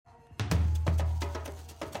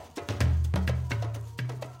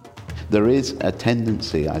There is a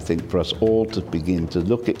tendency, I think, for us all to begin to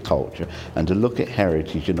look at culture and to look at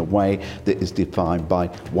heritage in a way that is defined by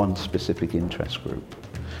one specific interest group,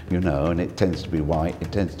 you know, and it tends to be white,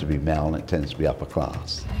 it tends to be male, and it tends to be upper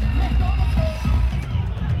class.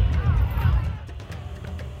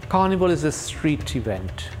 Carnival is a street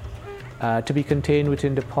event to be contained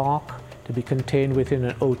within the park, to be contained within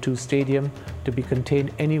an O2 stadium, to be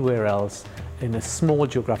contained anywhere else in a small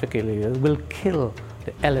geographic area will kill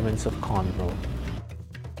the elements of Carnival.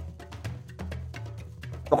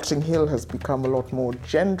 Notting Hill has become a lot more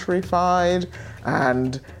gentrified,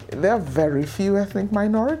 and there are very few ethnic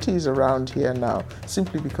minorities around here now,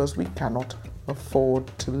 simply because we cannot afford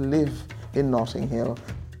to live in Notting Hill.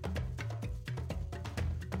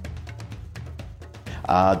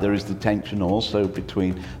 There is the tension also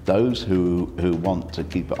between those who want to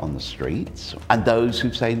keep it on the streets and those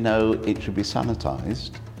who say no, it should be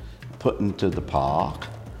sanitised, put into the park,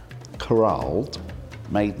 corralled,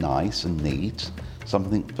 made nice and neat,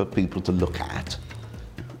 something for people to look at,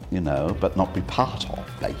 you know, but not be part of,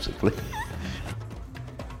 basically.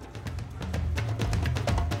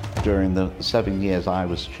 During the 7 years I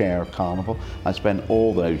was chair of Carnival, I spent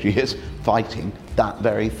all those years fighting that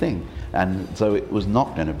very thing. And so it was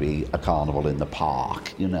not going to be a carnival in the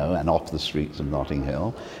park, you know, and off the streets of Notting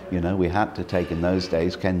Hill. You know, we had to take, in those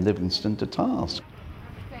days, Ken Livingstone to task.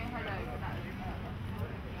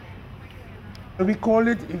 We call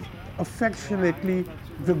it affectionately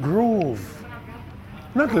the Grove.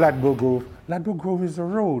 Not Ladbroke Grove. Ladbroke Grove is a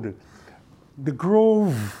road. The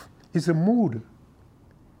Grove is a mood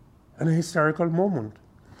and a historical moment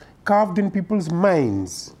carved in people's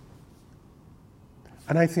minds.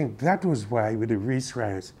 And I think that was why, with the race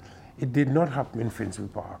riots, it did not happen in Finsbury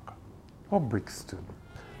Park or Brixton.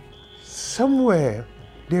 Somewhere,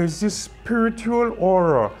 there's this spiritual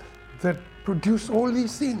aura that produced all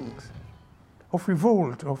these things of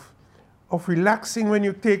revolt, of relaxing when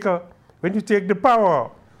you take the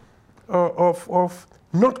power, of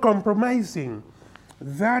not compromising.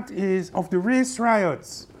 That is, of the race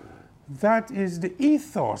riots, that is the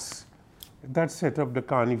ethos that set up the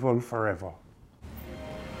Carnival forever.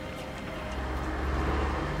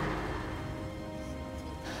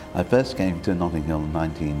 I first came to Notting Hill in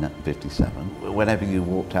 1957. Whenever you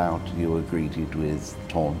walked out, you were greeted with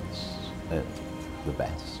taunts at the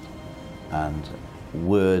best, and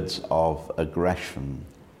words of aggression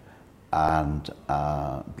and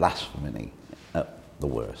blasphemy at the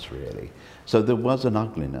worst, really. So there was an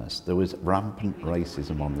ugliness. There was rampant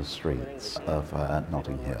racism on the streets of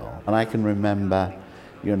Notting Hill. And I can remember,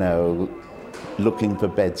 you know, looking for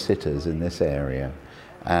bed-sitters in this area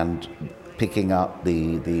and picking up the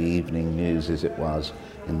evening news, as it was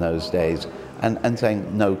in those days, and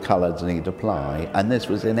saying no colours need apply, and this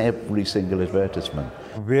was in every single advertisement.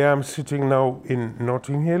 Where I'm sitting now in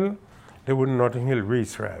Notting Hill, there were Notting Hill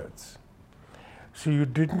race riots. So you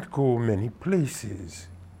didn't go many places.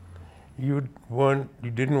 You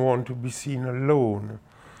didn't want to be seen alone.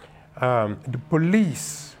 The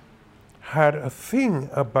police had a thing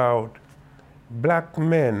about black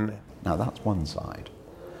men. Now that's one side.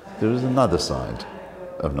 There was another side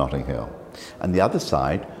of Notting Hill. And the other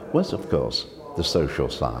side was, of course, the social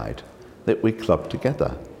side that we clubbed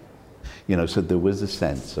together. You know, so there was a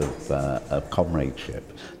sense of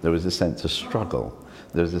comradeship. There was a sense of struggle.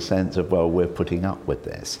 There was a sense of, well, we're putting up with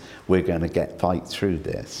this. We're going to fight through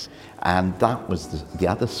this. And that was the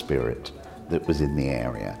other spirit that was in the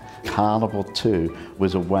area. Carnival, too,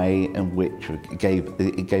 was a way in which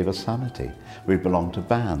it gave us sanity. We belonged to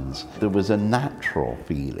bands. There was a natural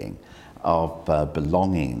feeling of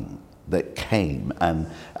belonging that came, and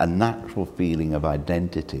a natural feeling of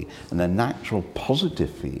identity, and a natural positive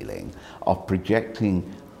feeling of projecting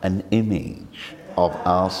an image of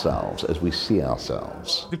ourselves as we see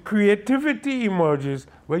ourselves. The creativity emerges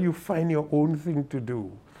where you find your own thing to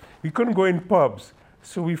do. We couldn't go in pubs,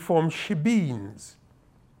 so we formed shebeens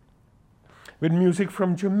with music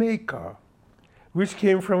from Jamaica, which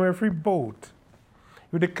came from every boat,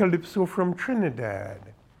 with the calypso from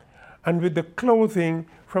Trinidad, and with the clothing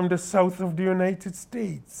from the south of the United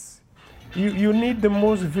States. You need the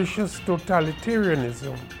most vicious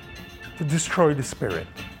totalitarianism to destroy the spirit.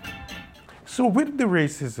 So with the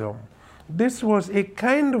racism, this was a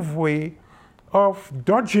kind of way of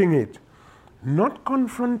dodging it, not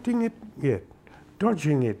confronting it yet,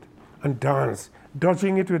 dodging it and dance,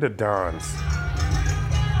 dodging it with a dance.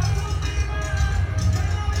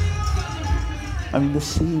 I mean, the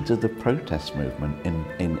seeds of the protest movement in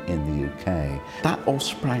the UK, that all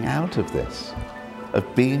sprang out of this.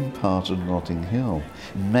 of being part of Notting Hill.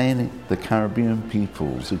 Many the Caribbean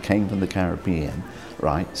peoples who came from the Caribbean,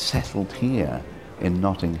 right, settled here in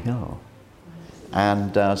Notting Hill.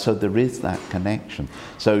 And so there is that connection.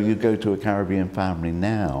 So you go to a Caribbean family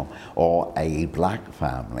now, or a black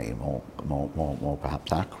family, more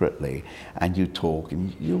perhaps accurately, and you talk,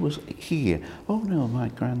 and you will hear, oh no, my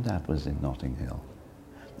granddad was in Notting Hill.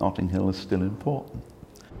 Notting Hill is still important.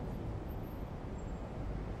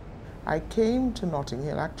 I came to Notting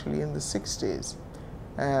Hill actually in the 60s,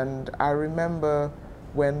 and I remember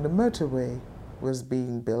when the motorway was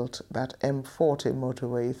being built, that M40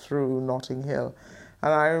 motorway through Notting Hill.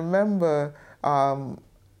 And I remember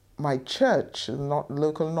my church,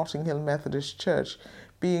 local Notting Hill Methodist Church,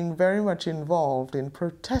 being very much involved in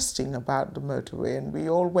protesting about the motorway, and we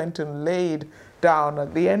all went and laid down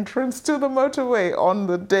at the entrance to the motorway on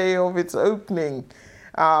the day of its opening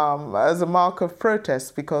as a mark of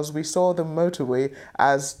protest, because we saw the motorway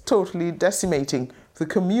as totally decimating the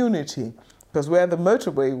community, because where the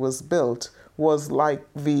motorway was built was like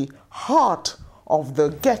the heart of the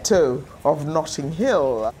ghetto of Notting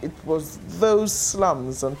Hill. It was those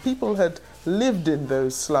slums, and people had lived in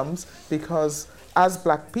those slums because as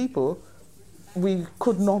black people, we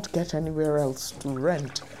could not get anywhere else to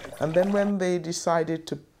rent. And then when they decided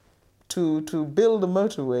to build a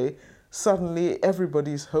motorway, suddenly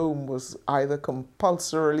everybody's home was either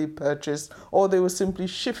compulsorily purchased or they were simply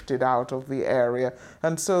shifted out of the area.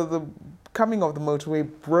 And so the coming of the motorway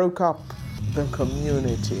broke up the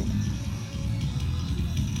community.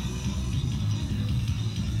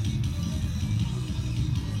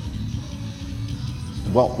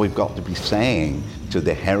 What we've got to be saying to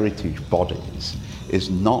the heritage bodies is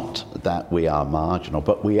not that we are marginal,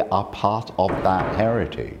 but we are part of that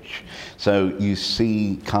heritage. So you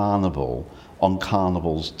see Carnival on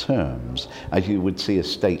Carnival's terms, as you would see a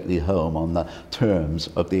stately home on the terms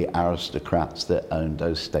of the aristocrats that owned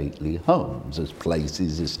those stately homes, as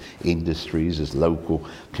places, as industries, as local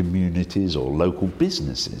communities or local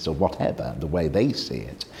businesses or whatever, the way they see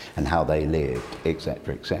it and how they lived,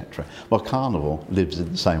 etc., etc. Well, Carnival lives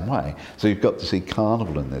in the same way. So you've got to see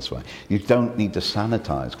Carnival in this way. You don't need to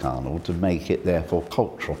sanitise Carnival to make it therefore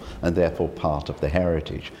cultural and therefore part of the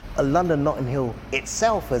heritage. London Notting Hill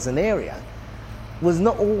itself as an area was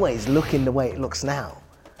not always looking the way it looks now.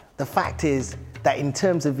 The fact is that in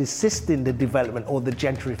terms of assisting the development or the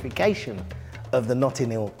gentrification of the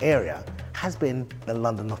Notting Hill area has been the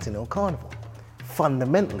London Notting Hill Carnival.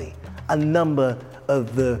 Fundamentally, a number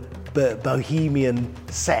of the bohemian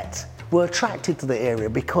set were attracted to the area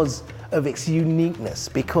because of its uniqueness,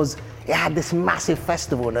 because it had this massive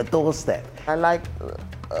festival on a doorstep. I like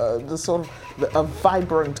a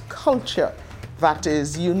vibrant culture that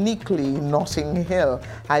is uniquely Notting Hill.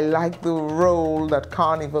 I like the role that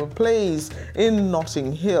Carnival plays in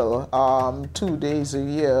Notting Hill. 2 days a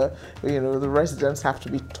year, you know, the residents have to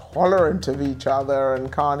be tolerant of each other,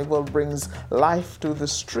 and Carnival brings life to the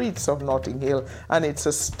streets of Notting Hill, and it's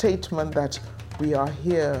a statement that we are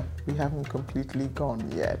here, we haven't completely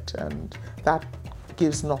gone yet, and that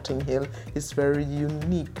gives Notting Hill its very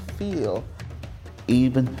unique feel.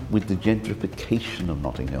 Even with the gentrification of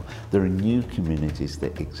Notting Hill, there are new communities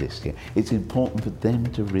that exist here. It's important for them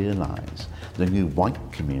to realise the new white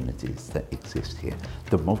communities that exist here,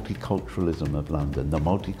 the multiculturalism of London, the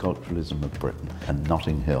multiculturalism of Britain, and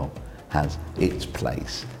Notting Hill has its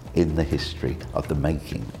place in the history of the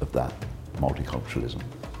making of that multiculturalism.